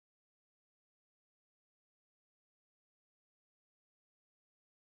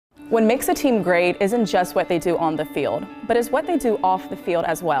What makes a team great isn't just what they do on the field, but is what they do off the field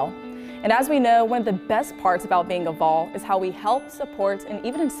as well. And as we know, one of the best parts about being a Vol is how we help, support, and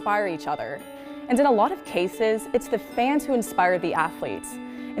even inspire each other. And in a lot of cases, it's the fans who inspire the athletes.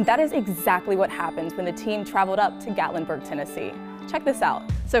 And that is exactly what happens when the team traveled up to Gatlinburg, Tennessee. Check this out.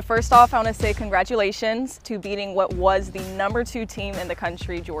 So first off, I want to say congratulations to beating what was the #2 team in the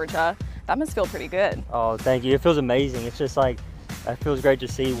country, Georgia. That must feel pretty good. Oh, thank you. It feels amazing. It's just like, it feels great to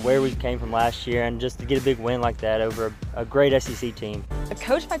see where we came from last year and just to get a big win like that over a great SEC team.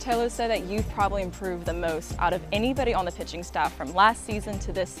 Coach Vitello said that you've probably improved the most out of anybody on the pitching staff from last season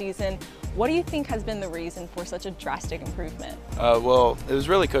to this season. What do you think has been the reason for such a drastic improvement? Well, it was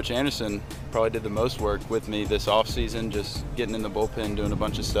really Coach Anderson probably did the most work with me this offseason, just getting in the bullpen, doing a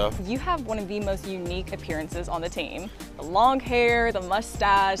bunch of stuff. You have one of the most unique appearances on the team. The long hair, the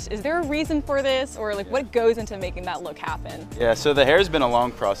mustache. Is there a reason for this, or like what goes into making that look happen? Yeah, so the hair's been a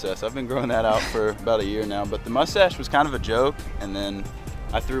long process. I've been growing that out for about a year now, but the mustache was kind of a joke, and then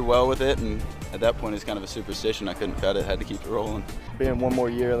I threw well with it, and at that point it's kind of a superstition. I couldn't cut it, had to keep it rolling. Being one more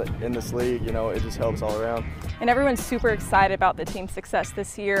year in this league, you know, it just helps all around. And everyone's super excited about the team's success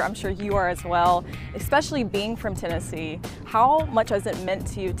this year. I'm sure you are as well, especially being from Tennessee. How much has it meant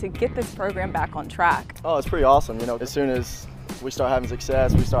to you to get this program back on track? Oh, it's pretty awesome. You know, as soon as we start having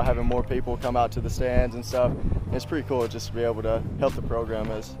success, we start having more people come out to the stands and stuff. It's pretty cool just to be able to help the program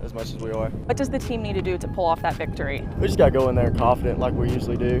as much as we are. What does the team need to do to pull off that victory? We just got to go in there confident like we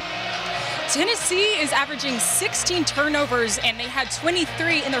usually do. Tennessee is averaging 16 turnovers, and they had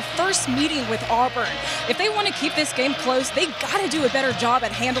 23 in their first meeting with Auburn. If they want to keep this game close, they got to do a better job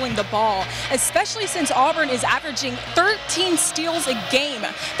at handling the ball, especially since Auburn is averaging 13 steals a game.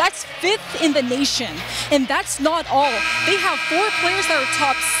 That's 5th in the nation, and that's not all. They have 4 players that are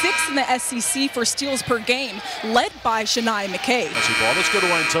top 6 in the SEC for steals per game, led by Shania McCabe. Let's go to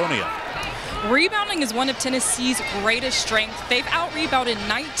Antonia. Rebounding is one of Tennessee's greatest strengths. They've out-rebounded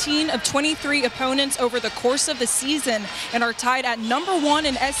 19 of 23 opponents over the course of the season and are tied at #1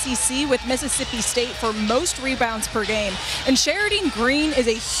 in SEC with Mississippi State for most rebounds per game. And Sheridan Green is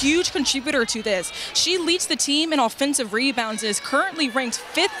a huge contributor to this. She leads the team in offensive rebounds and is currently ranked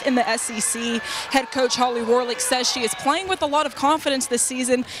 5th in the SEC. Head coach Holly Warlick says she is playing with a lot of confidence this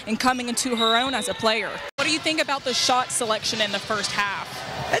season and coming into her own as a player. What do you think about the shot selection in the first half?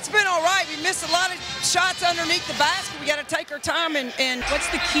 It's been all right. We missed a lot of shots underneath the basket. We got to take our time and what's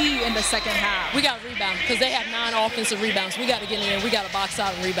the key in the second half? We got to rebound because they have 9 offensive rebounds. We got to get in there. We got to box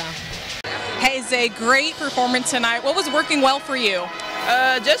out and rebound. Hey Zay, great performance tonight. What was working well for you?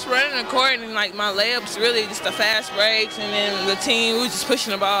 just running the court and like my layups, really just the fast breaks, and then the team, we was just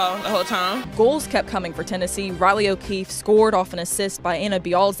pushing the ball the whole time. Goals kept coming for Tennessee. Riley O'Keefe scored off an assist by Anna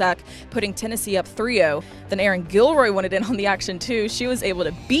Bialczak, putting Tennessee up 3-0. Then Erin Gilroy wanted in on the action too. She was able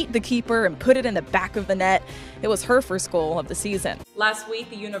to beat the keeper and put it in the back of the net. It was her first goal of the season. Last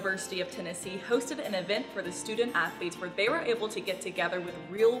week, the University of Tennessee hosted an event for the student athletes where they were able to get together with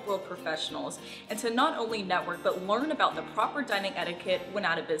real-world professionals and to not only network but learn about the proper dining etiquette when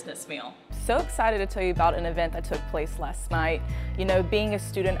at a business meal. So excited to tell you about an event that took place last night. You know, being a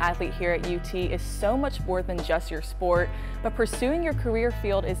student athlete here at UT is so much more than just your sport, but pursuing your career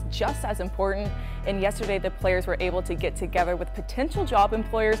field is just as important. And yesterday, the players were able to get together with potential job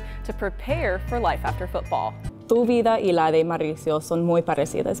employers to prepare for life after football. Tu vida y la de Mauricio son muy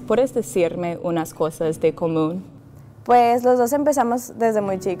parecidas. ¿Puedes decirme unas cosas de común? Pues los dos empezamos desde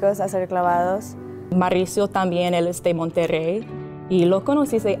muy chicos a hacer clavados. Mauricio también, él es de Monterrey y lo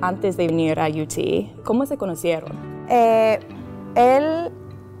conociste antes de venir a UT. ¿Cómo se conocieron? Él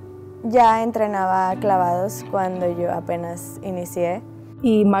ya entrenaba clavados cuando yo apenas inicié.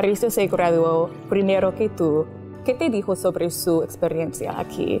 Y Mauricio se graduó primero que tú. ¿Qué te dijo sobre su experiencia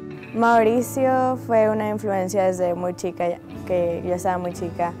aquí? Mauricio fue una influencia desde muy chica, que yo estaba muy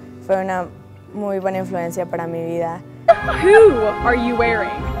chica. Fue una muy buena influencia para mi vida. Who are you wearing?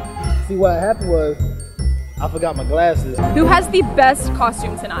 See, what happened was I forgot my glasses. Who has the best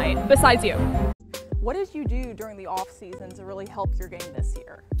costume tonight, besides you? What did you do during the off season to really help your game this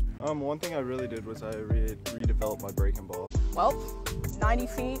year? One thing I really did was I redeveloped my breaking ball. Well, 90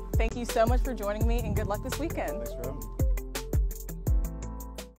 feet, thank you so much for joining me and good luck this weekend. Thanks for having me.